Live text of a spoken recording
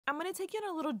going to take you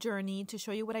on a little journey to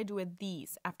show you what I do with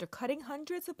these. After cutting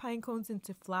hundreds of pine cones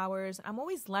into flowers, I'm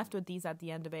always left with these at the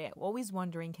end of it. Always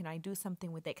wondering, can I do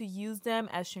something with it? To use them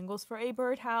as shingles for a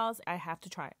birdhouse, I have to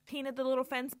try it. Painted the little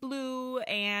fence blue,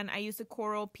 and I used a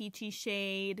coral peachy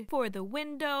shade for the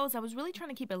windows. I was really trying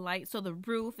to keep it light, so the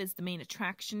roof is the main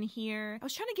attraction here. I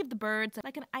was trying to give the birds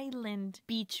like an island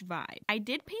beach vibe. I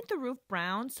did paint the roof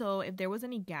brown, so if there was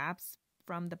any gaps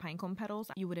from the pinecone petals,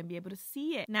 you wouldn't be able to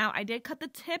see it. Now, I did cut the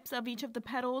tips of each of the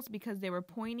petals because they were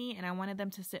pointy and I wanted them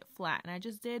to sit flat. And I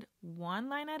just did one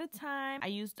line at a time. I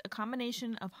used a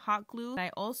combination of hot glue.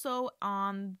 I also,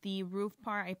 on the roof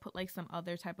part, I put like some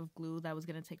other type of glue that was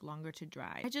going to take longer to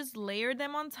dry. I just layered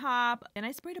them on top. Then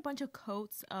I sprayed a bunch of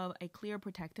coats of a clear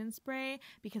protectant spray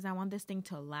because I want this thing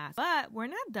to last. But we're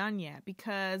not done yet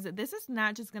because this is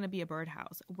not just going to be a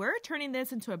birdhouse. We're turning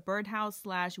this into a birdhouse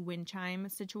slash windchime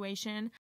situation.